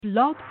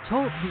Blog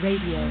Talk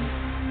Radio.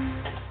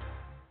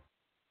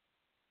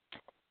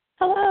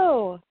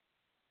 Hello,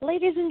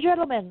 ladies and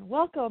gentlemen.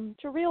 Welcome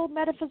to Real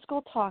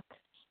Metaphysical Talk.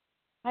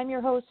 I'm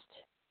your host,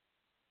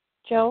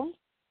 Joan,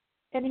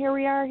 and here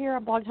we are here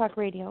on Blog Talk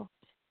Radio.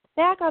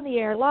 Back on the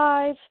air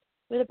live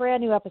with a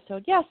brand new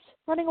episode. Yes,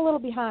 running a little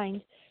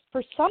behind.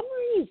 For some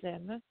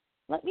reason,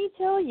 let me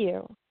tell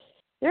you,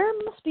 there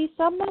must be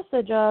some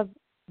message of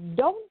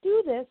don't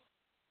do this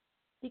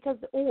because,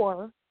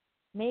 or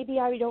maybe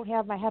I don't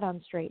have my head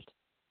on straight.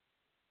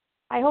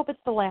 I hope it's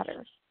the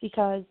latter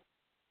because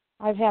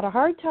I've had a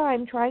hard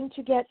time trying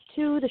to get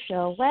to the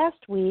show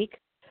last week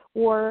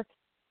or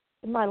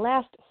in my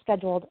last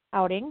scheduled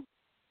outing.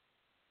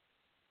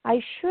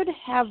 I should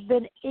have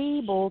been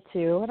able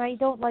to, and I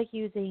don't like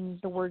using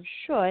the word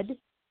should,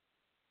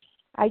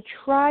 I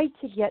tried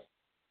to get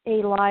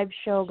a live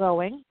show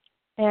going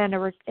and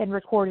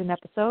record an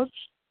episode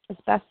as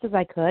best as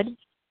I could.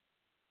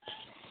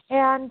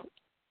 And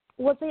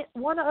was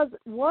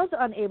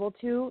unable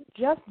to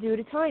just due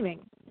to timing.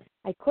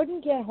 I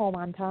couldn't get home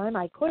on time.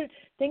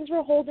 Things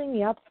were holding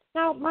me up.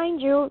 Now,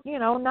 mind you,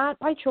 not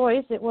by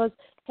choice. It was,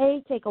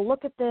 hey, take a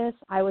look at this.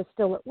 I was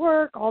still at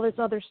work, all this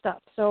other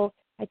stuff. So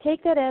I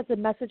take that as a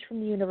message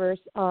from the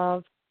universe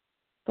of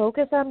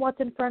focus on what's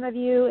in front of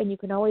you, and you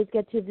can always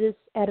get to this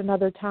at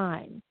another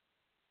time.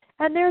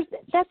 And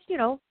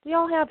we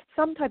all have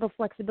some type of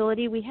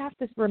flexibility. We have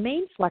to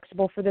remain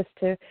flexible for this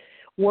to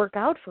work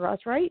out for us,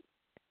 right?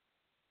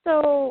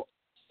 So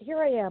here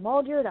I am,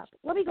 all geared up.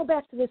 Let me go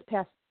back to this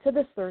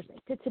Thursday,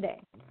 to today.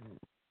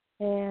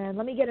 And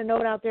let me get a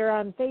note out there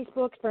on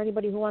Facebook for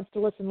anybody who wants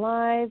to listen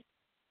live.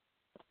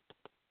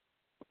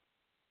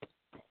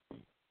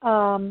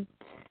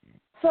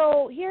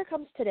 So here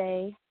comes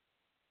today.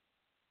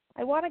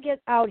 I want to get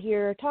out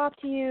here, talk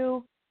to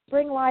you,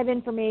 bring live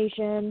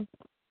information,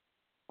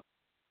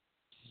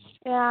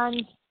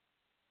 and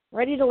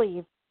ready to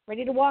leave,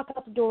 ready to walk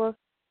out the door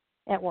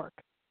at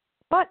work.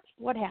 But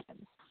what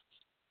happens?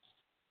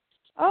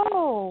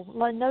 Oh,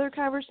 another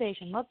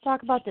conversation. Let's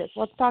talk about this.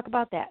 Let's talk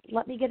about that.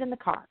 Let me get in the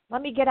car.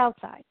 Let me get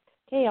outside.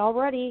 Okay,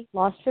 already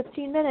lost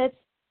 15 minutes.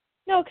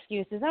 No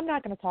excuses. I'm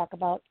not going to talk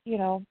about,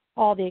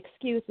 all the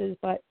excuses,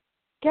 but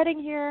getting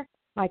here,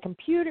 my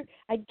computer,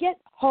 I get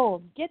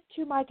home, get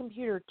to my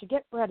computer to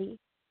get ready.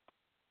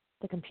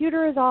 The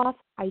computer is off,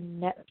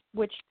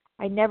 which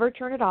I never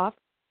turn it off.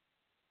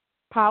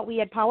 We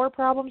had power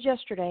problems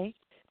yesterday,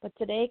 but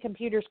today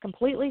computer's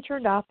completely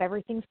turned off.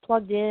 Everything's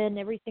plugged in.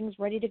 Everything's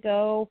ready to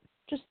go.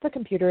 Just the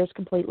computer is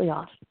completely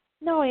off.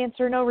 No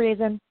answer, no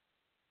reason.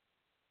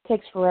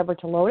 Takes forever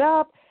to load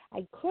up.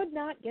 I could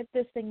not get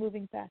this thing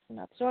moving fast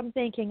enough. So I'm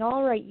thinking,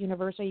 all right,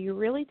 universe, are you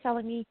really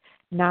telling me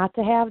not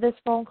to have this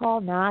phone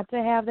call, not to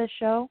have this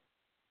show?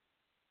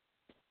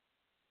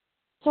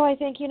 So I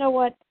think, you know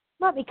what?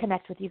 Let me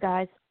connect with you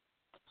guys.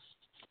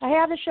 I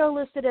have the show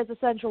listed as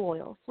essential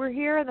oils. We're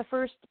here in the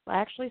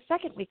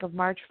second week of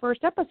March,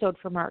 first episode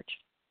for March.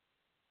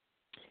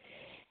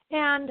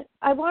 And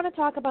I want to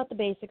talk about the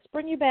basics,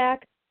 bring you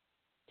back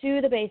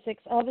to the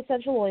basics of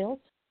essential oils.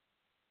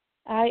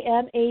 I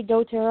am a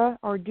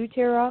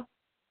doTERRA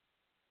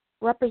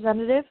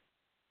representative.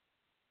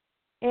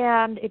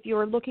 And if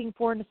you're looking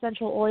for an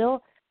essential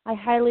oil, I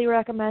highly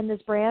recommend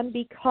this brand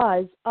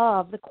because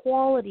of the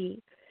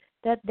quality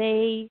that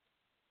they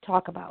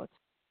talk about.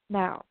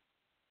 Now,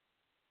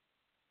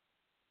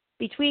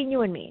 between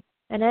you and me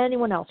and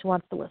anyone else who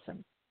wants to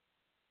listen,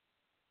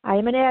 I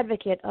am an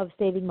advocate of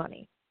saving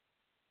money.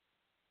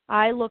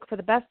 I look for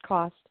the best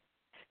cost,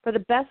 for the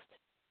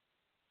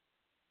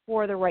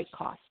right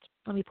cost.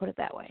 Let me put it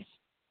that way.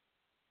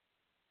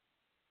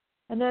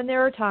 And then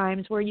there are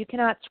times where you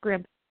cannot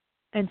scrimp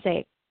and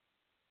save.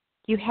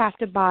 You have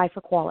to buy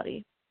for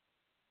quality.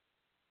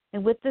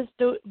 And with this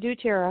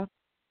doTERRA,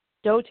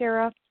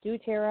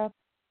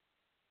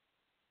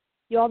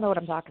 you all know what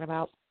I'm talking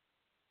about.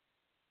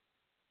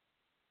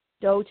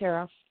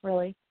 doTERRA,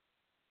 really.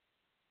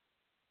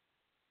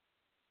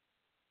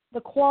 The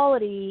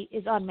quality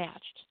is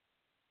unmatched.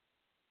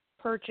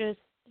 Purchased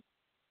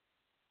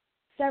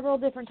several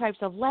different types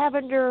of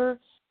lavender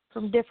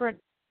from different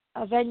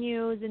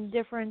venues and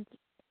different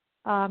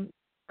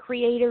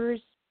creators,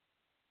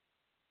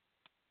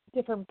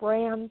 different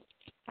brands.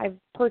 I've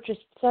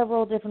purchased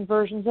several different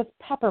versions of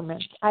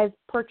peppermint. I've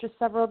purchased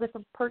several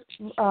different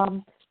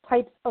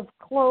types of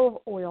clove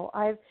oil.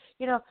 I've,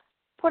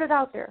 put it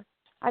out there.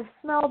 I've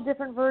smelled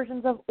different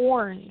versions of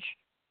orange.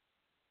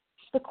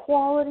 The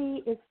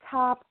quality is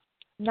top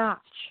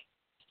notch.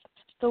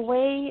 The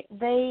way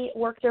they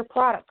work their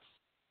products,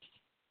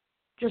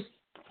 just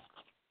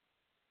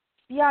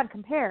beyond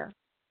compare.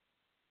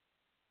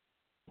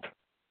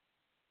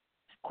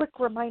 Quick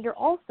reminder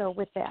also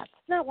with that.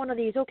 It's not one of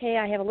these, okay,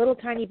 I have a little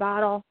tiny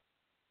bottle.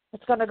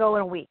 It's going to go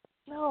in a week.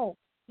 No,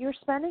 you're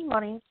spending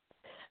money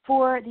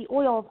for the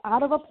oils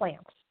out of a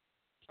plant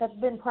that's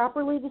been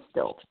properly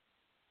distilled.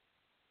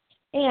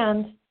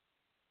 And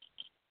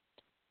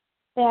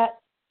that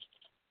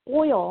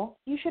oil,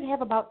 you should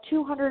have about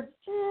 200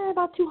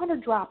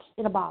 drops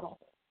in a bottle.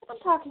 I'm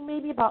talking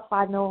maybe about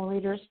 5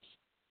 milliliters.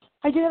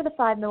 I do have the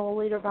 5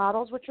 milliliter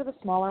bottles, which are the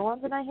smaller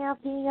ones, and I have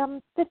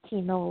the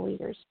 15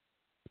 milliliters.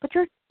 But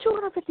you're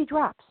 250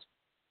 drops.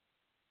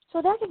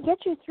 So that can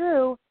get you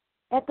through,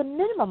 at the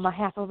minimum, a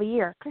half of a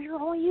year, because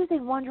you're only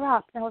using 1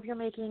 drop. Now, if you're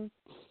making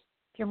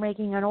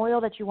an oil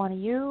that you want to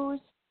use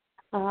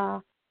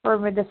for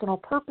medicinal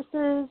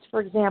purposes,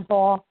 for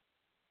example,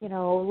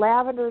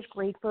 lavender is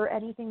great for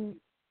anything,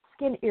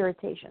 skin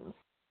irritations,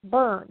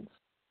 burns.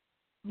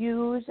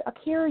 Use a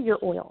carrier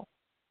oil,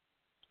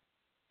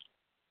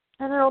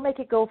 and it'll make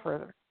it go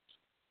further.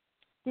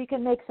 So you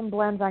can make some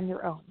blends on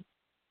your own.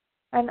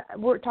 And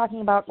we're talking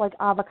about like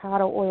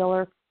avocado oil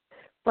or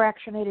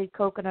fractionated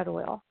coconut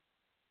oil.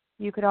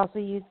 You could also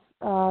use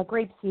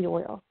grapeseed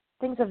oil,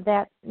 things of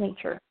that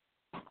nature.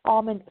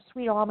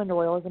 Sweet almond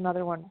oil is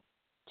another one,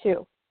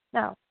 too.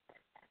 Now,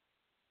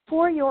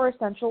 for your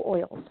essential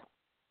oils,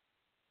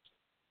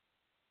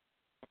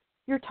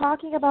 you're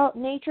talking about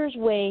nature's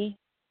way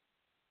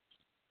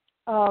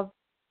of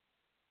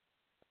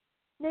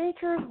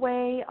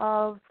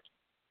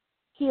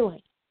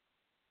healing.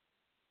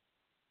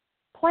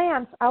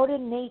 Plants out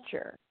in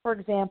nature, for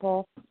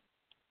example,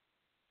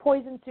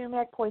 poison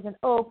sumac, poison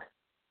oak,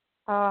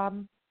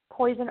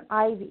 poison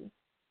ivy.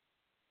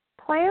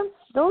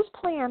 Those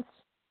plants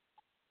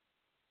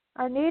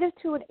are native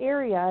to an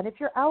area, and if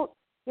you're out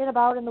and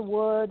about in the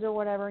woods or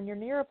whatever, and you're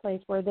near a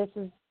place where this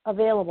is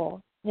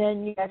available,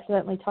 then you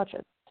accidentally touch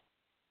it.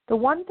 The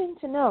one thing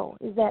to know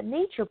is that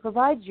nature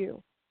provides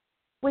you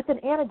with an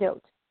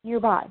antidote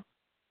nearby.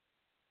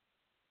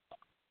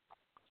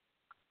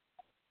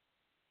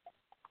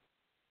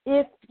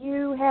 If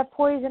you have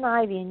poison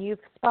ivy and you've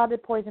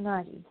spotted poison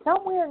ivy,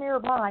 somewhere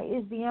nearby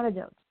is the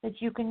antidote that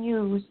you can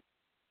use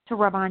to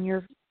rub on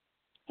your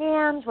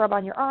hands, rub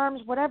on your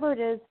arms, whatever it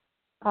is.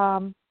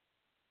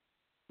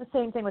 The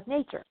same thing with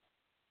nature,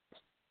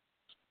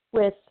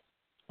 with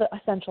the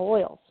essential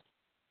oils.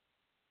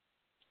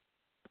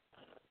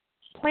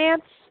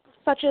 Plants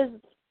such as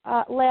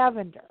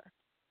lavender,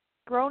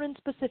 grown in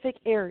specific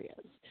areas,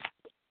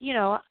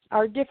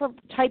 are different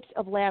types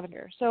of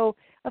lavender. So,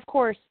 of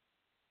course,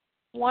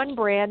 one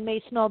brand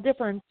may smell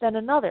different than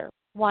another.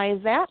 Why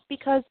is that?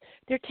 Because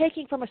they're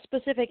taking from a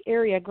specific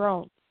area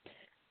grown.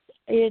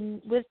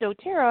 With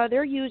doTERRA,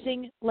 they're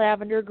using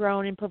lavender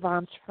grown in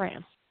Provence,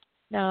 France.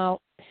 Now,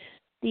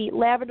 the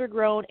lavender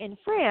grown in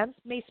France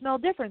may smell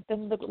different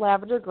than the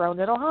lavender grown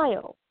in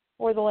Ohio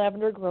or the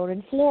lavender grown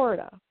in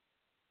Florida.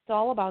 It's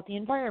all about the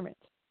environment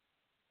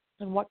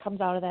and what comes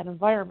out of that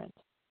environment.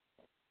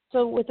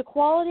 So with the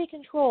quality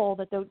control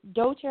that the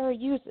doTERRA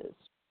uses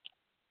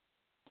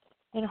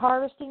in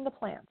harvesting the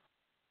plants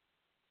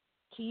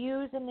to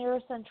use in their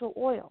essential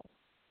oils,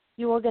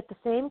 you will get the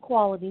same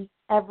quality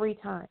every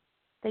time.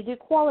 They do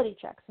quality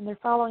checks, and they're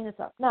following this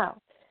up.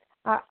 Now,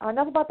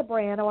 enough about the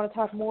brand. I want to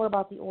talk more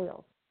about the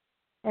oils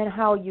and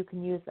how you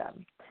can use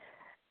them.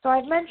 So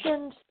I've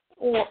mentioned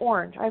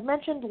orange. I've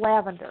mentioned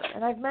lavender,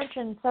 and I've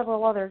mentioned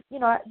several other.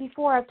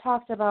 Before I've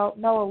talked about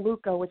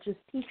melaleuca, which is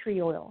tea tree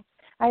oil.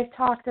 I've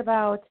talked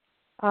about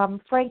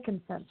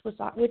frankincense,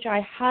 which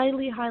I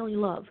highly, highly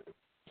love.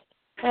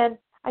 And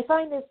I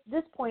find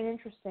this point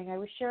interesting. I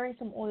was sharing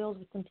some oils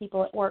with some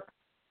people at work,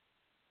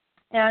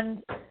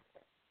 and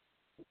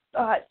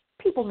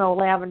people know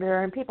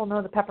lavender, and people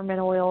know the peppermint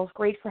oil is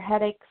great for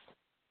headaches,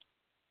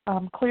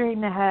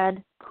 clearing the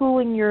head,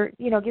 cooling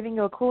giving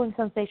you a cooling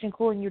sensation,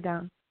 cooling you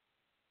down.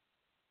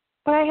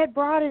 But I had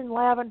brought in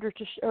lavender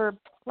to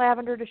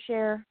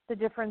share the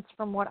difference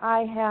from what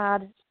I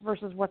had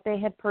versus what they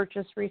had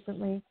purchased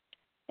recently,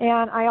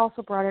 and I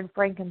also brought in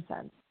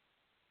frankincense.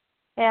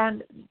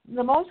 And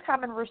the most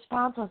common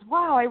response was,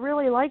 "Wow, I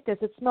really like this.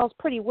 It smells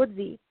pretty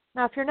woodsy."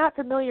 Now, if you're not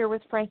familiar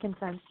with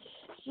frankincense,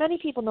 many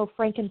people know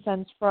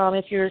frankincense from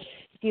if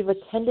you've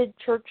attended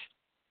church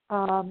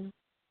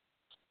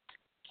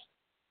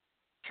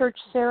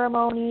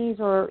ceremonies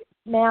or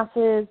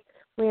masses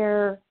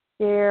where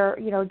they're,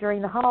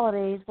 during the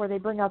holidays where they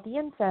bring out the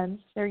incense,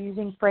 they're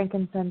using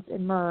frankincense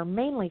and myrrh,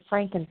 mainly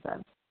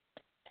frankincense.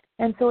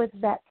 And so it's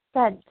that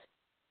scent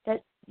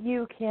that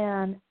you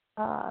can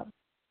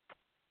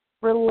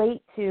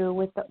relate to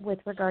with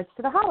regards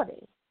to the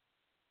holidays.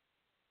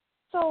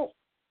 So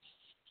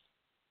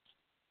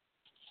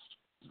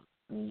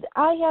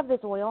I have this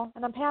oil,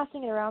 and I'm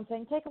passing it around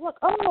saying, take a look.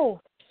 Oh,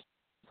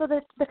 so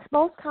the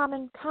most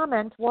common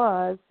comment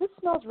was, this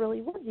smells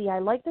really woodsy. I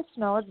like the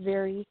smell. It's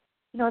very,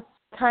 it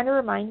kind of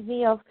reminds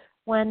me of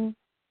when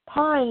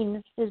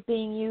pine is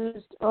being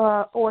used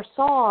or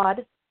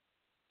sawed,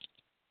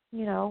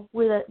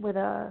 with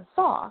a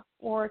saw,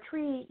 or a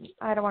tree,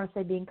 I don't want to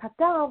say being cut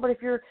down, but if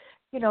you're,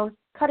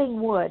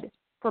 cutting wood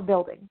for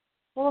building.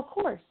 Well, of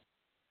course,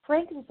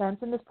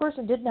 frankincense, and this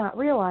person did not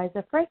realize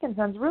that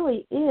frankincense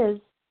really is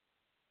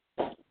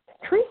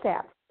tree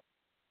sap.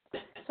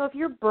 So if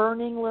you're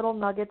burning little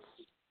nuggets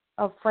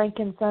of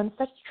frankincense,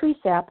 that's tree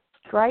sap,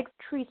 dried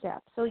tree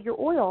sap. So your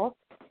oil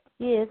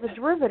is a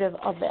derivative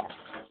of that.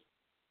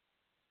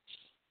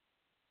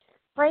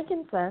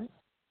 Frankincense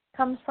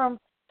comes from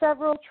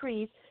several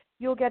trees.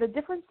 you'll get a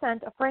different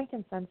scent of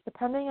frankincense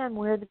depending on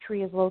where the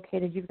tree is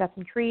located. You've got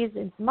some trees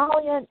in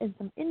Somalia and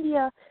some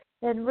India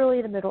and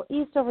really the Middle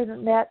East over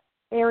in that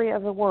area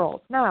of the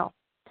world. Now,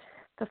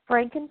 the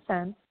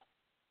frankincense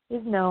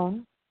is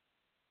known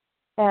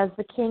as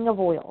the king of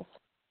oils.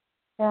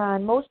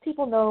 And most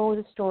people know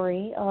the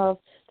story of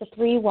the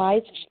three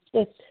wise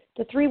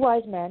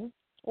men,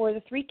 or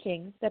the three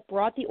kings that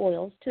brought the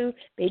oils to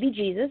baby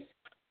Jesus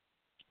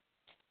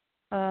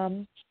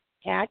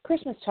at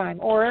Christmas time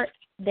or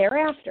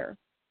thereafter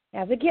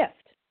as a gift.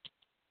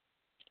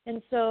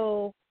 And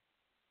so,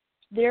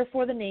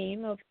 therefore, the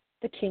name of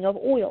the king of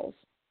oils.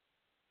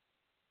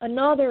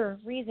 Another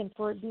reason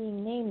for it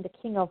being named the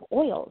king of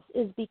oils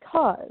is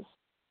because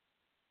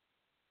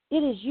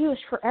it is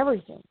used for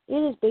everything. It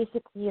is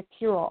basically a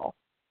cure-all.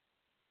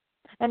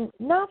 And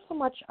not so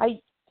much, I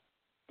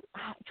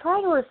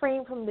try to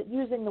refrain from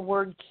using the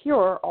word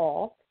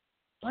cure-all,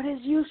 but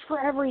it's used for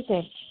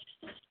everything.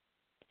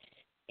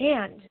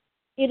 And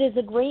it is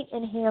a great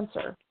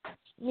enhancer,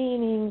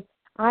 meaning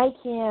I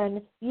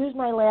can use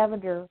my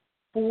lavender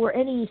for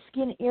any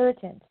skin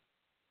irritant.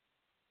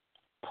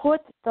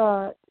 Put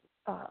the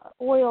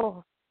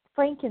oil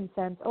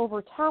frankincense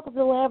over top of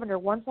the lavender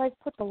once I've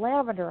put the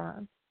lavender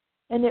on,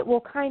 and it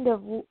will kind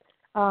of,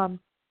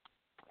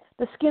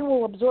 the skin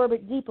will absorb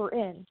it deeper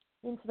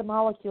into the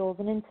molecules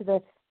and into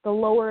the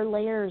lower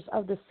layers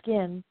of the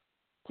skin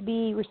to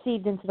be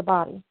received into the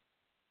body,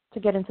 to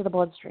get into the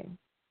bloodstream.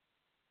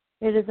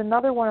 It is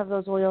another one of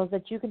those oils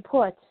that you can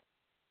put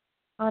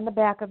on the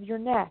back of your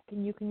neck,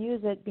 and you can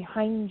use it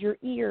behind your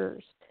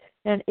ears,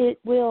 and it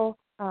will,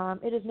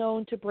 it is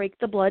known to break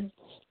the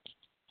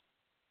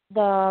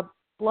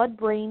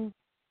blood-brain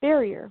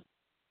barrier.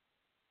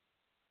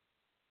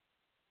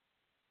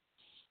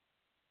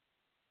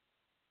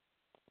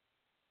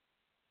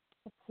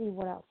 Let's see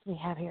what else we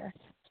have here.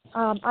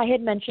 I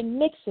had mentioned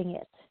mixing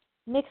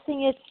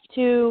it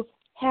to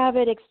have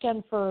it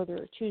extend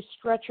further, to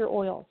stretch your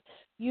oils.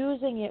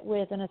 Using it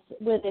with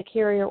a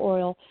carrier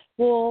oil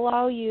will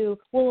allow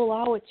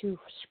it to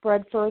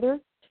spread further,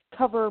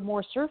 cover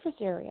more surface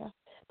area.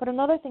 But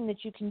another thing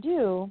that you can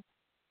do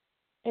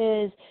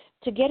is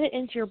to get it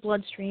into your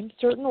bloodstream.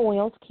 Certain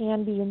oils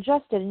can be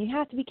ingested, and you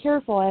have to be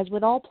careful, as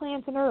with all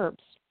plants and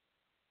herbs,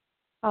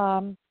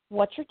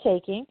 what you're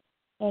taking,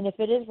 and if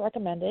it is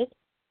recommended.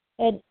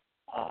 And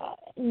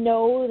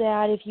know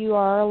that if you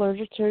are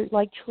allergic to,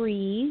 like,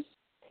 trees,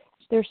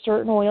 there's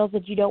certain oils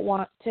that you don't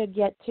want to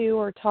get to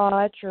or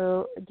touch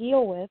or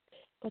deal with,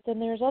 but then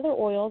there's other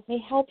oils that may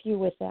help you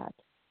with that.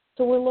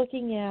 So we're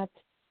looking at,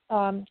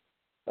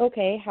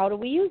 okay, how do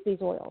we use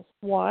these oils?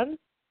 One,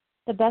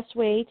 the best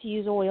way to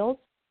use oils,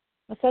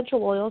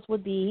 essential oils,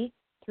 would be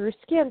through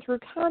skin, through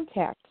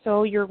contact.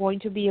 So you're going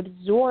to be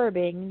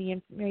absorbing the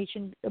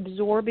information,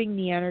 absorbing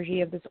the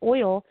energy of this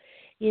oil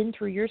in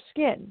through your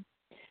skin.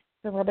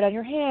 So rub it on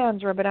your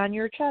hands, rub it on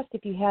your chest.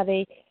 If you have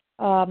a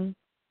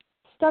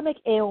stomach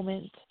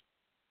ailment,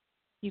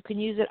 you can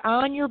use it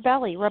on your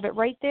belly. Rub it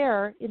right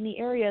there in the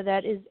area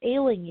that is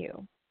ailing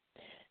you.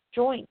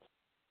 Joints.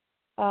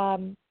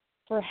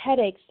 For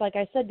headaches, like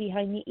I said,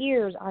 behind the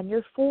ears, on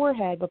your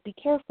forehead, but be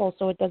careful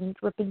so it doesn't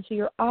drip into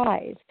your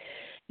eyes.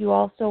 You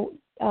also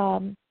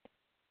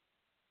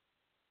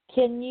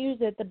can use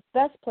it. The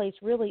best place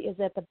really is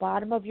at the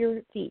bottom of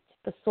your feet,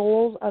 the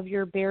soles of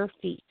your bare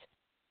feet.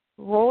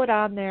 Roll it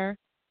on there,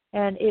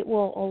 and it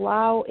will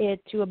allow it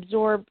to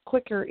absorb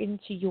quicker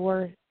into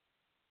your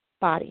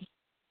body.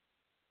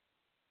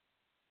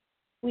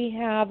 We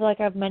have, like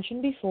I've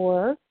mentioned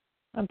before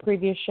on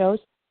previous shows,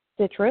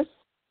 citrus.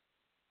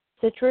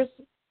 Citrus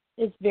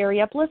is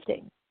very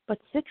uplifting, but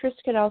citrus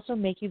can also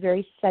make you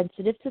very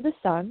sensitive to the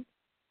sun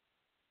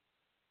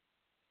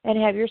and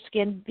have your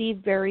skin be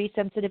very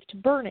sensitive to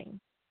burning.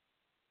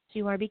 So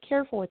you want to be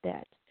careful with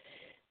that.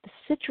 The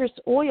citrus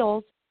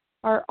oils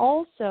are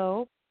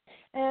also,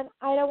 and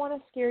I don't want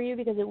to scare you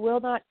because it will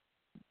not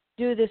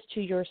do this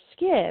to your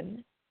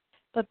skin,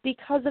 but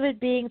because of it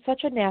being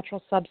such a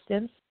natural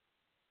substance,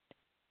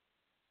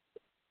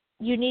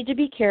 you need to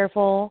be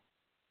careful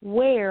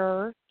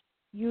where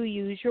you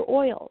use your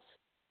oils.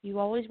 You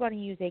always want to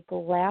use a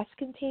glass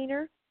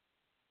container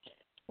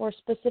or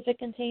specific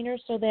container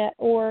so that,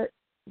 or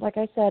like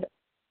I said,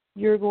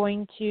 you're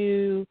going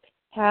to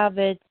have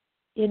it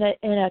in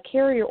a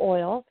carrier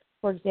oil.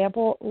 For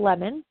example,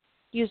 lemon,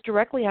 used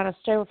directly on a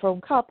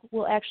styrofoam cup,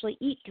 will actually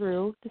eat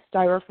through the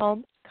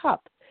styrofoam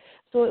cup.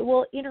 So it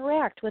will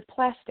interact with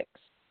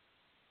plastics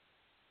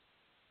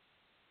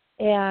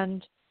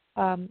and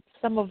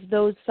some of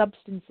those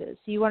substances.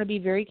 So you want to be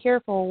very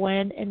careful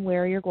when and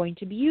where you're going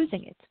to be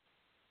using it.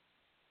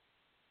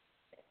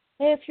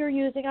 If you're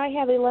using, I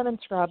have a lemon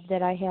scrub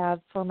that I have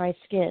for my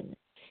skin.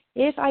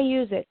 If I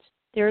use it,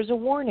 there's a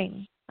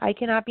warning. I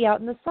cannot be out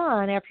in the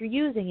sun after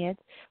using it,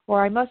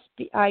 or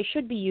I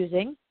should be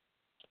using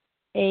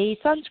a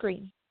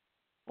sunscreen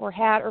or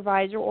hat or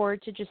visor, or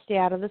to just stay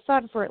out of the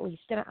sun for at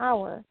least an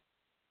hour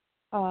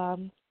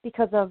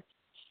because of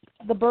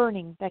the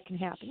burning that can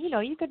happen. You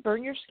know, you could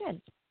burn your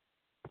skin.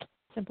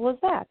 Simple as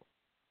that.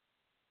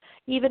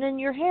 Even in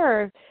your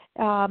hair,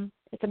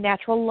 It's a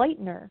natural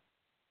lightener.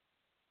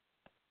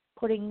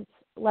 Putting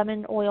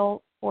lemon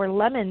oil or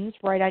lemons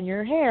right on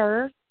your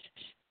hair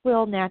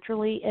will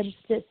naturally, and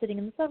sitting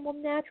in the sun will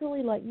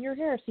naturally lighten your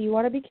hair. So you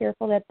want to be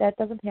careful that that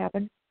doesn't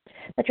happen,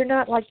 that you're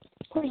not like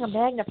putting a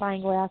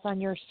magnifying glass on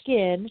your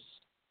skin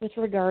with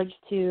regards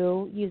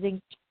to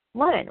using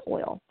lemon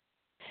oil.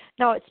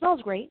 Now, it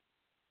smells great.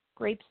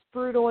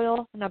 Grapefruit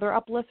oil, another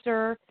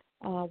uplifter,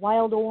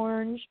 wild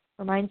orange,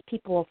 reminds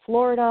people of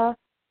Florida,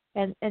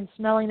 and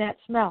smelling that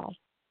smell.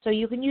 So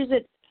you can use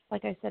it,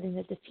 like I said, in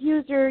a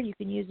diffuser. You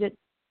can use it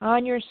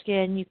on your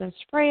skin. You can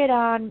spray it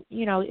on,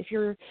 if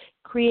you're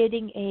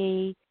creating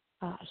a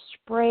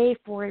spray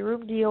for a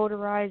room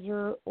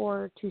deodorizer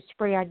or to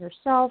spray on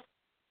yourself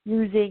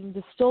using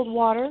distilled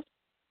water.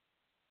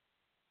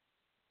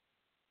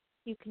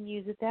 You can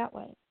use it that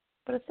way.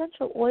 But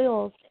essential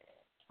oils,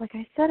 like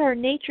I said, are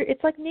nature.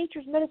 It's like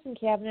nature's medicine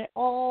cabinet,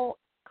 all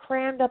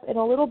crammed up in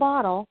a little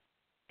bottle,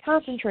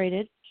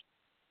 concentrated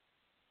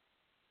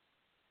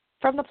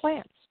from the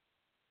plants.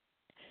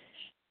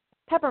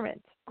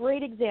 Peppermint,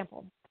 great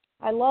example.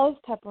 I love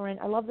peppermint.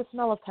 I love the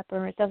smell of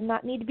peppermint. It does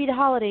not need to be the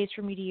holidays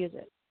for me to use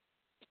it.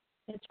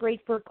 It's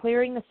great for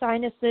clearing the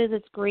sinuses.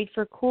 It's great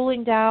for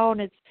cooling down.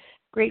 It's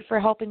great for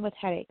helping with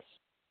headaches,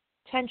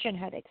 tension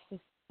headaches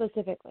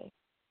specifically.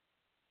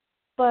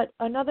 But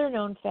another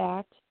known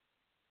fact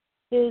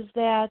is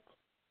that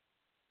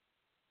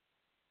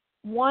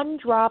 1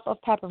 drop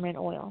of peppermint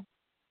oil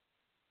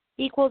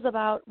equals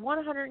about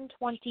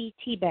 120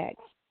 tea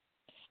bags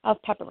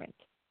of peppermint.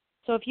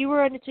 So if you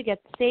were to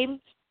get the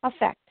same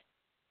effect,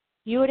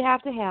 you would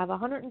have to have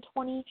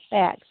 120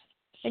 bags.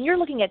 And you're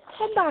looking at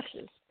 10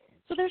 boxes.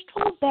 So there's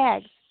 12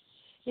 bags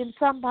in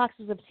some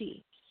boxes of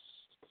tea.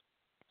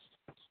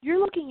 You're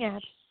looking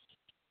at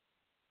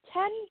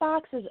 10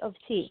 boxes of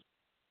tea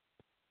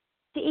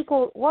to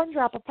equal 1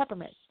 drop of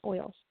peppermint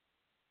oil.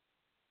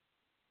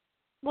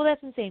 Well,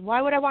 that's insane.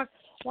 Why would I want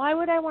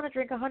to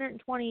drink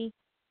 120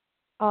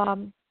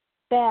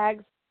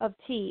 bags of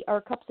tea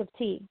or cups of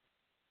tea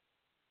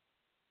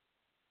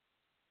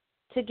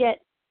to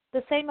get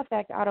the same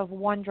effect out of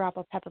 1 drop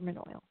of peppermint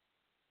oil?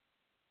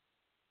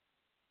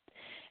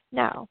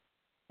 Now,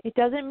 it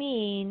doesn't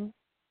mean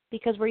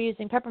because we're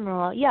using peppermint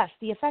oil, yes,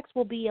 the effects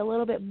will be a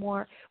little bit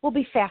more, will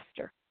be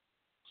faster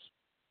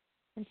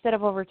instead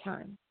of over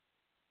time.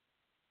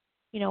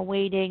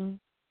 Waiting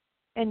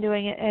and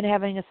doing it and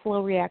having a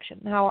slow reaction.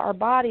 Now, our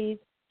bodies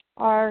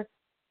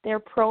they're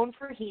prone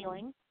for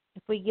healing.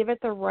 If we give it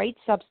the right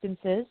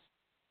substances,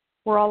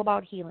 we're all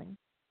about healing.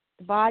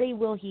 The body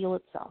will heal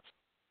itself.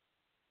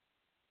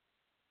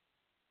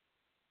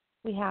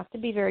 We have to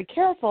be very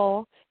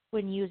careful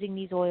when using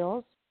these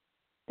oils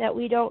that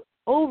we don't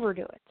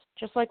overdo it.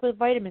 Just like with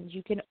vitamins,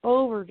 you can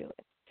overdo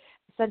it.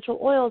 Essential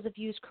oils, if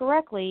used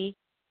correctly,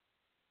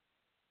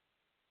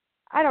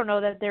 I don't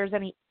know that there's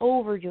any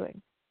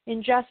overdoing.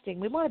 Ingesting,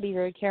 we want to be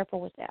very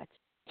careful with that.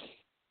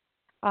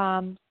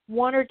 1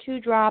 or 2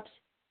 drops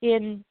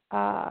in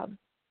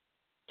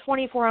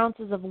 24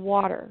 ounces of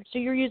water. So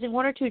you're using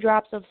 1 or 2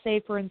 drops of, say,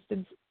 for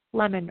instance,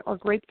 lemon or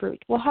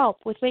grapefruit will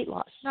help with weight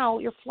loss. Now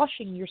you're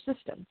flushing your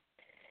system.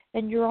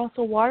 And you're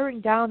also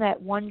watering down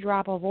that 1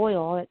 drop of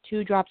oil, that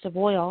 2 drops of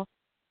oil,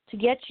 to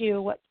get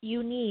you what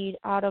you need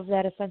out of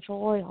that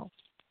essential oil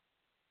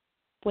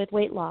with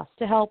weight loss,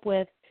 to help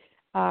with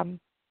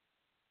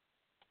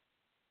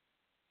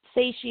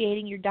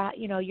satiating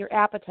your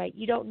appetite.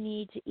 You don't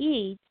need to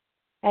eat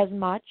as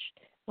much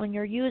when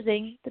you're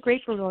using the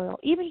grapefruit oil.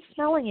 Even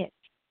smelling it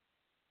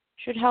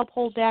should help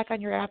hold back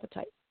on your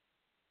appetite.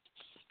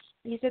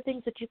 These are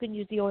things that you can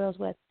use the oils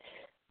with.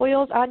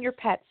 Oils on your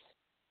pets.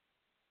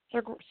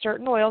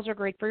 Certain oils are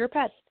great for your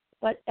pets.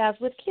 But as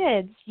with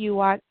kids, you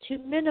want to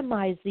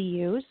minimize the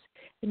use,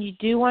 and you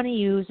do want to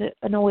use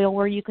an oil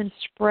where you can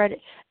spread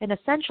an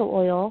essential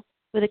oil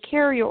with a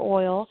carrier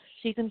oil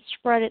so you can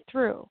spread it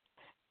through.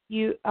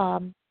 You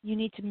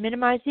need to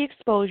minimize the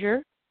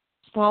exposure,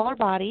 smaller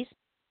bodies,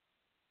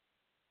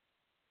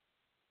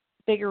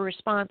 bigger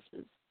responses.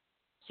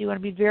 So you want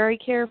to be very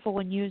careful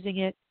when using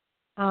it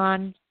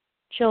on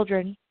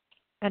children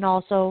and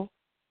also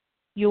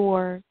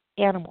your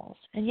animals.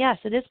 And yes,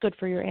 it is good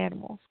for your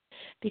animals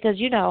because,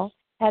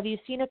 have you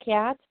seen a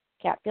cat?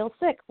 Cat feels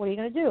sick. What are you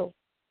going to do?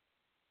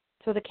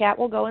 So the cat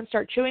will go and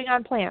start chewing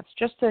on plants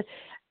just to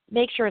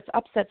make sure its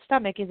upset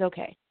stomach is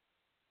okay.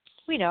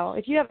 We know,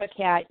 if you have a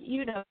cat,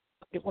 you know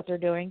what they're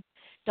doing.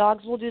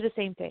 Dogs will do the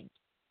same thing.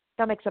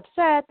 Stomach's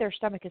upset, their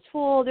stomach is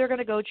full, they're going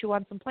to go chew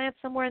on some plants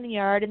somewhere in the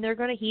yard, and they're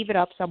going to heave it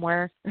up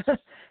somewhere.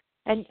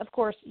 And, of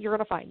course, you're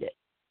going to find it.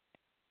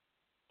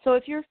 So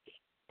if you're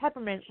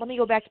peppermint, let me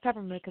go back to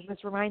peppermint because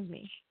this reminds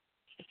me.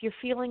 If you're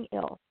feeling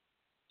ill,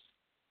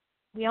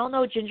 we all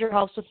know ginger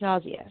helps with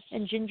nausea,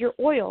 and ginger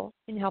oil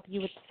can help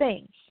you with the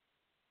same.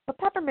 But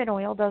peppermint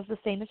oil does the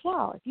same as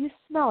well. If you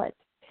smell it,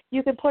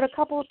 you can put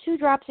 2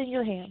 drops in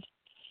your hand,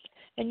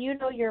 and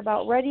you're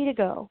about ready to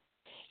go.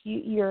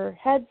 Your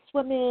head's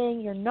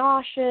swimming, you're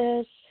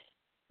nauseous.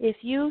 If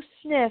you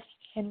sniff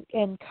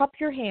and cup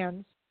your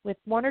hands with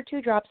 1 or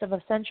 2 drops of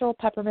essential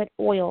peppermint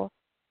oil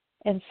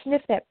and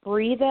sniff that,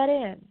 breathe that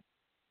in,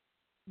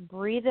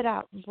 breathe it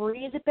out,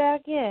 breathe it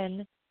back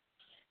in.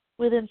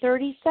 Within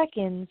 30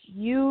 seconds,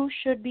 you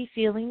should be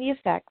feeling the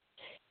effects.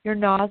 Your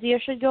nausea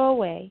should go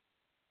away,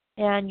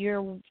 and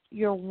your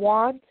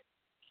want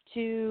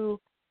to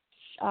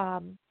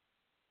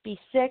be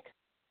sick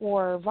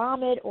or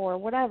vomit or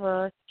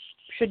whatever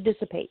should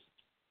dissipate.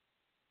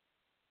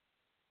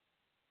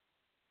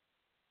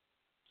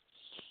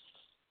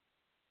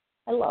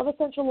 I love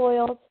essential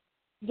oils,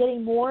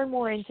 getting more and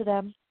more into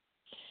them,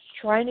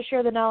 trying to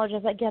share the knowledge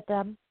as I get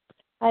them.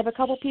 I have a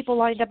couple people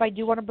lined up. I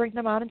do want to bring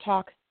them on and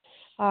talk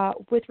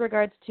with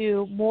regards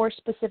to more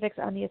specifics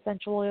on the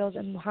essential oils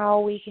and how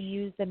we can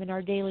use them in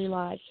our daily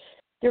lives.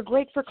 They're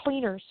great for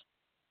cleaners.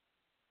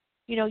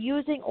 You know,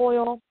 using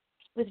oil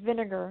with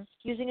vinegar,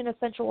 using an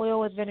essential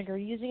oil with vinegar,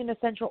 using an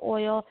essential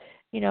oil,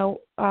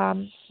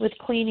 with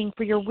cleaning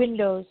for your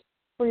windows,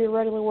 for your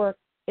regular work.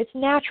 It's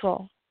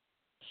natural.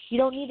 You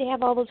don't need to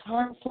have all those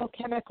harmful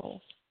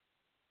chemicals.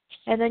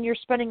 And then you're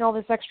spending all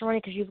this extra money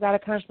because you've got to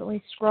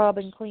constantly scrub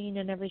and clean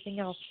and everything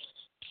else.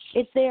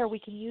 It's there. We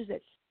can use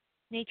it.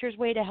 Nature's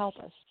way to help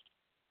us.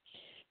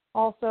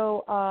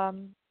 Also,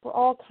 for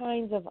all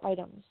kinds of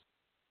items.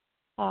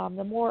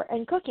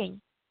 And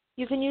cooking.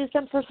 You can use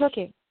them for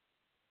cooking.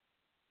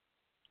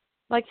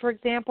 Like, for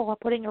example,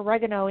 putting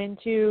oregano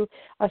into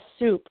a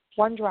soup,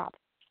 1 drop.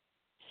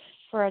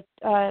 For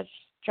a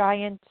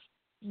giant,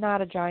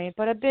 not a giant,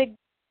 but a big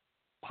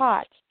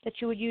pot that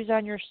you would use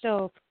on your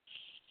stove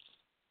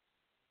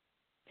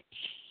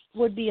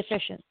would be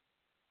efficient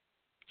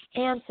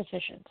and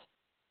sufficient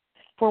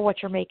for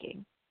what you're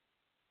making.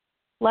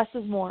 Less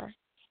is more,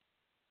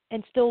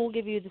 and still will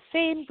give you the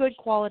same good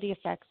quality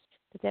effects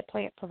that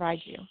plant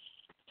provides you.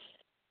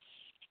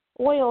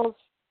 Oils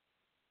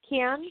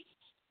can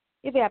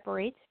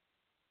evaporate,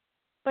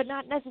 but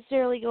not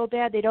necessarily go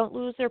bad. They don't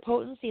lose their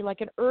potency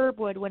like an herb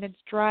would when it's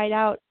dried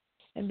out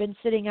and been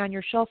sitting on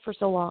your shelf for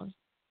so long.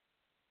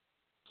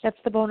 That's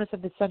the bonus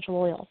of essential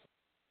oils.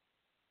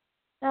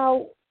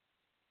 Now,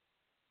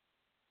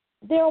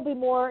 there will be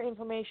more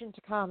information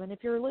to come, and if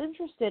you're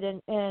interested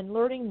in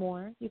learning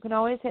more, you can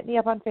always hit me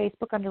up on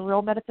Facebook under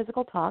Real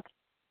Metaphysical Talk.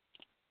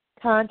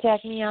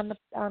 Contact me on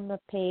the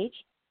page.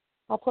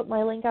 I'll put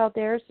my link out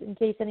there in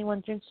case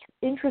anyone's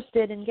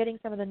interested in getting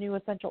some of the new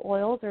essential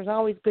oils. There's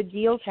always good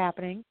deals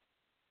happening.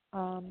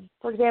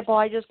 For example,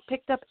 I just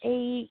picked up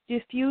a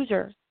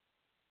diffuser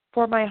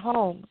for my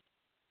home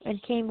and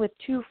came with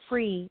 2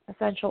 free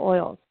essential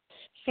oils.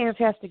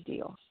 Fantastic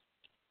deal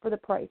for the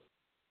price.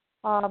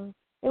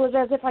 It was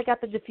as if I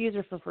got the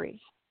diffuser for free,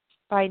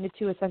 buying the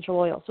 2 essential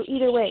oils. So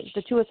either way,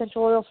 the 2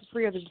 essential oils for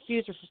free or the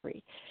diffuser for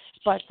free.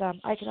 But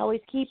I can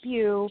always keep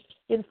you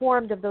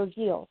informed of those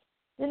deals.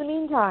 In the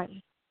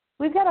meantime,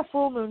 we've got a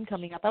full moon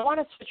coming up. I want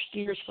to switch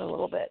gears for a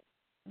little bit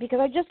because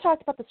I just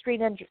talked about the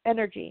strange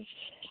energy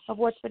of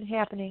what's been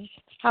happening,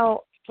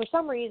 how for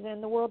some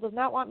reason the world does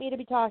not want me to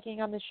be talking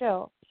on the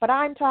show, but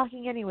I'm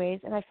talking anyways,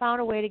 and I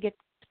found a way to get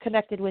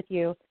connected with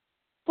you.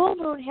 Full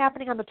moon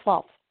happening on the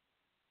 12th.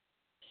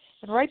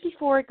 And right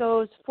before it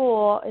goes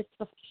full, it's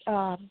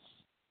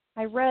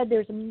I read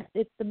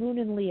it's the moon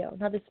in Leo.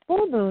 Now this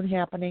full moon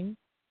happening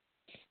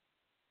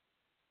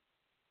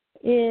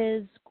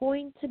is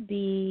going to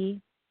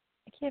be,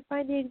 I can't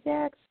find the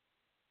exact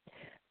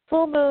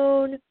full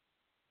moon.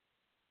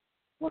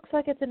 Looks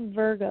like it's in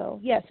Virgo.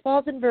 Yes,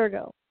 falls in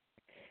Virgo.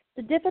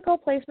 The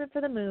difficult placement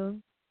for the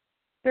moon,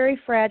 very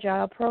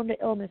fragile, prone to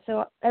illness,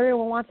 so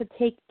everyone wants to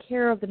take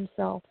care of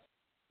themselves.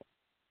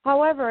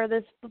 However,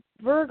 this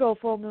Virgo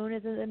full moon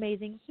is an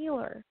amazing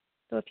healer.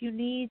 So if you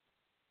need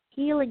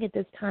healing at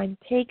this time,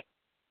 take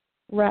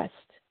rest.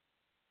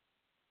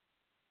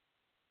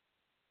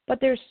 But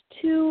there's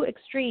 2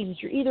 extremes.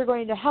 You're either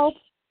going to help,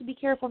 to be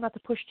careful not to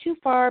push too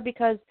far,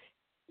 because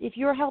if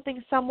you're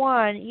helping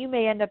someone, you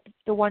may end up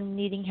the one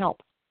needing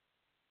help.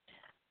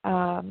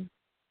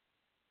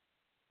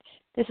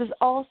 This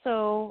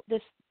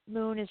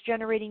moon is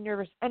generating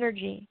nervous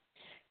energy,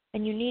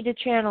 and you need to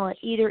channel it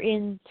either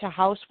into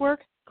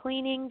housework,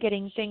 cleaning,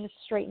 getting things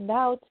straightened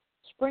out,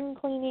 spring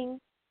cleaning.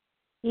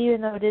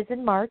 Even though it is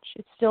in March,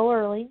 it's still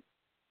early.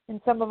 And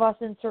some of us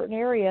in certain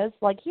areas,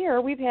 like here,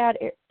 we've had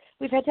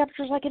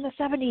temperatures like in the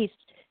 70s,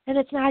 and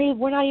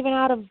we're not even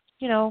out of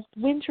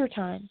winter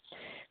time.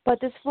 But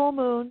this full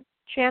moon,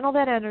 channel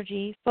that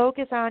energy,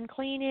 focus on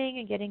cleaning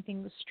and getting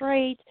things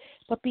straight,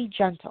 but be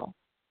gentle.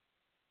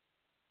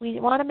 We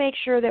want to make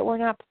sure that we're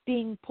not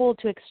being pulled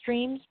to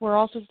extremes. We're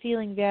also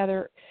feeling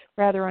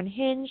rather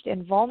unhinged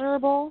and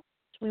vulnerable.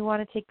 So we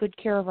want to take good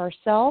care of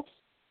ourselves.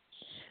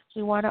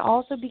 We want to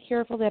also be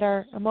careful that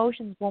our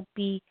emotions won't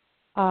be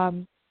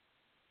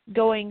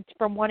going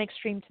from one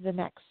extreme to the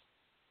next.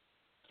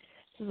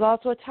 This is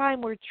also a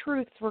time where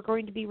truths were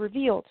going to be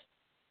revealed.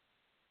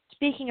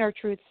 Speaking our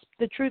truths,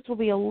 the truths will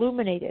be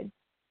illuminated.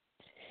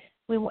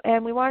 We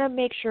want to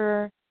make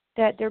sure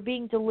that they're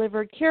being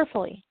delivered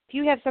carefully. If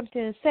you have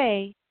something to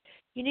say,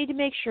 you need to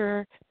make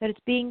sure that it's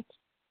being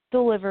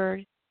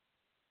delivered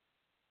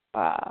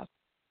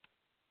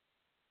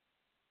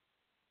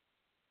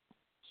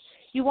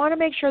you want to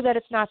make sure that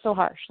it's not so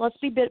harsh. Let's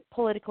be a bit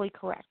politically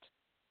correct.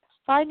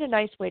 Find a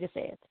nice way to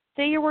say it.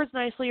 Say your words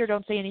nicely or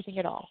don't say anything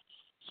at all.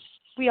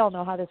 We all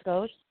know how this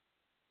goes.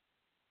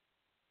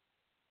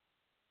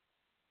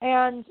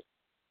 And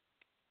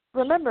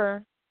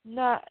remember,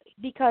 not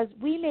because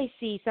we may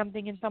see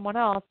something in someone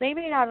else, they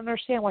may not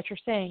understand what you're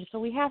saying. So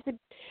we have to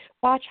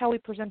watch how we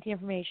present the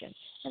information.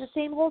 And the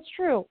same holds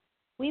true.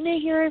 We may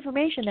hear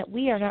information that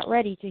we are not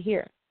ready to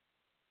hear.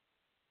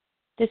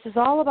 This is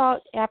all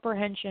about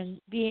apprehension,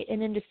 being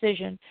an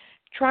indecision,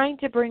 trying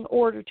to bring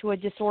order to a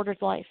disordered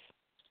life.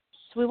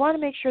 So we want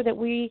to make sure that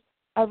we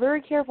are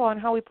very careful on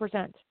how we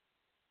present.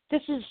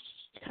 This is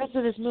because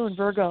of this moon,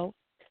 Virgo,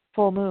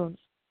 full moon.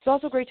 It's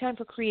also a great time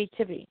for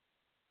creativity.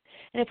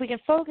 And if we can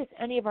focus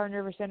any of our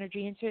nervous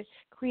energy into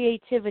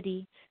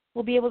creativity,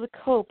 we'll be able to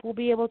cope, we'll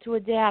be able to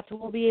adapt,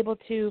 we'll be able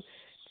to,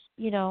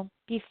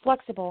 be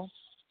flexible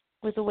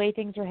with the way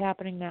things are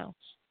happening now.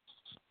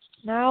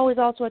 Now is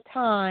also a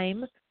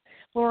time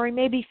where we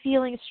may be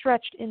feeling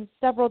stretched in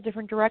several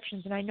different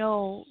directions. And I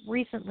know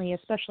recently,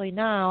 especially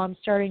now, I'm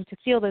starting to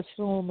feel this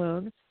full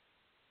moon.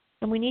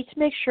 And we need to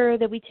make sure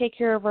that we take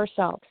care of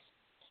ourselves,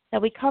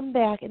 that we come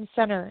back and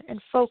center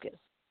and focus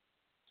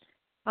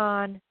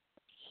on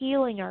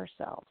healing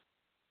ourselves,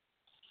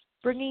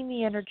 bringing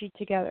the energy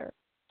together.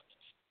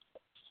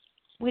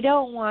 We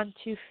don't want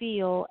to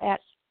feel at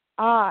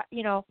odds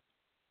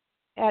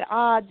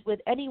with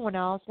anyone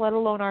else, let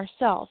alone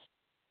ourselves.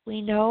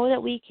 We know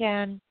that we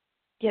can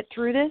get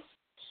through this.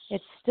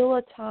 It's still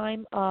a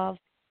time of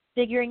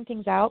figuring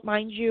things out.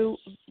 Mind you,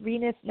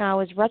 Venus now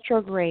is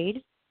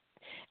retrograde.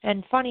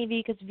 And funny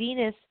because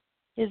Venus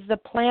is the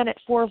planet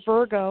for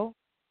Virgo.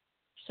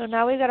 So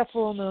now we've got a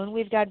full moon.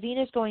 We've got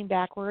Venus going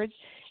backwards.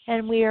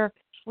 And we're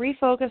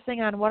refocusing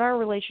on what our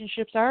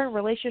relationships are.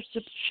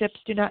 Relationships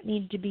do not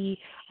need to be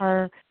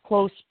our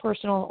close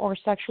personal or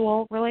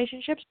sexual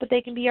relationships, but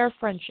they can be our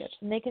friendships,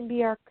 and they can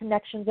be our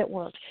connections at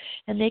work,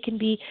 and they can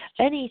be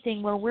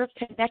anything where we're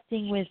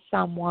connecting with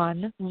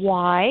someone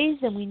wise,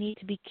 and we need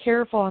to be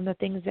careful on the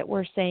things that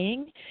we're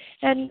saying,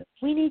 and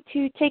we need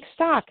to take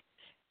stock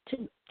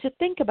to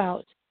think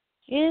about,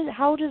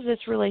 how does this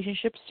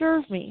relationship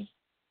serve me?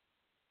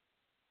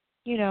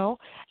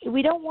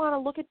 We don't want to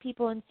look at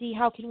people and see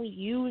how can we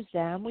use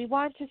them. We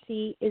want to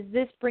see, is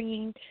this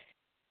bringing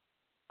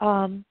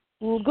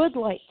good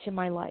light to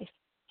my life?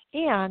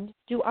 And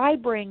do I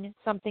bring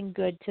something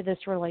good to this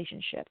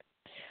relationship?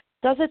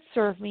 Does it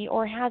serve me,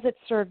 or has it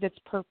served its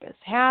purpose?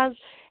 Has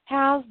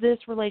this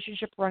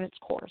relationship run its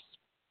course?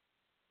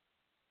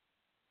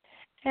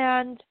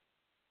 And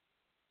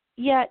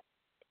yet,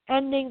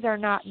 endings are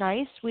not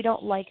nice. We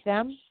don't like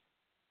them.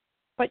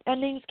 But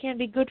endings can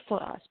be good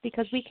for us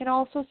because we can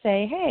also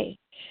say, hey,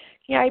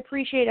 I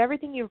appreciate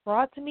everything you've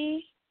brought to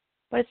me,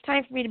 but it's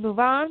time for me to move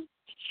on.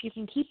 You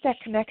can keep that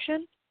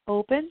connection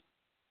open,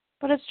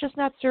 but it's just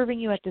not serving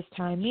you at this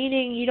time,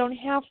 meaning you don't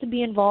have to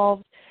be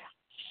involved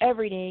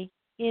every day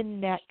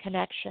in that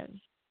connection.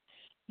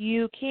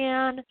 You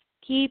can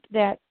keep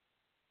that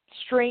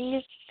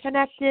string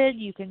connected.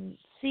 You can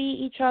see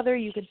each other.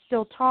 You can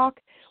still talk,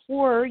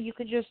 or you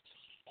can just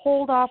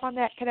hold off on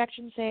that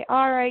connection, say,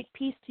 all right,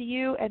 peace to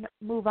you, and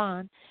move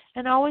on.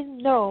 And always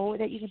know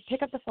that you can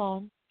pick up the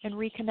phone and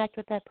reconnect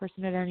with that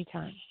person at any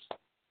time.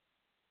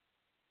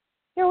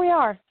 Here we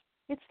are.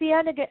 It's the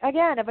end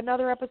again of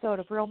another episode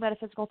of Real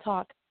Metaphysical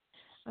Talk.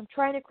 I'm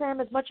trying to cram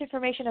as much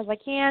information as I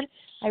can.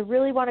 I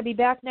really want to be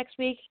back next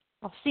week.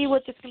 I'll see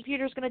what this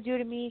computer is going to do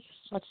to me.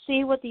 Let's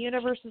see what the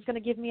universe is going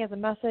to give me as a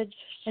message.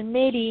 And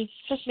maybe,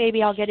 just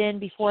maybe, I'll get in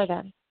before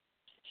then.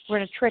 We're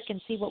going to trick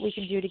and see what we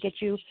can do to get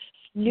you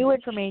new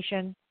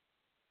information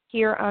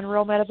here on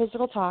Real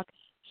Metaphysical Talk.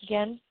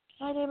 Again,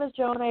 my name is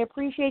Joan. I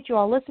appreciate you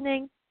all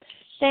listening.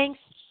 Thanks,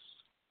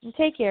 and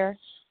take care.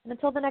 And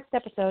until the next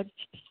episode,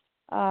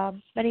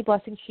 many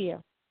blessings to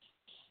you.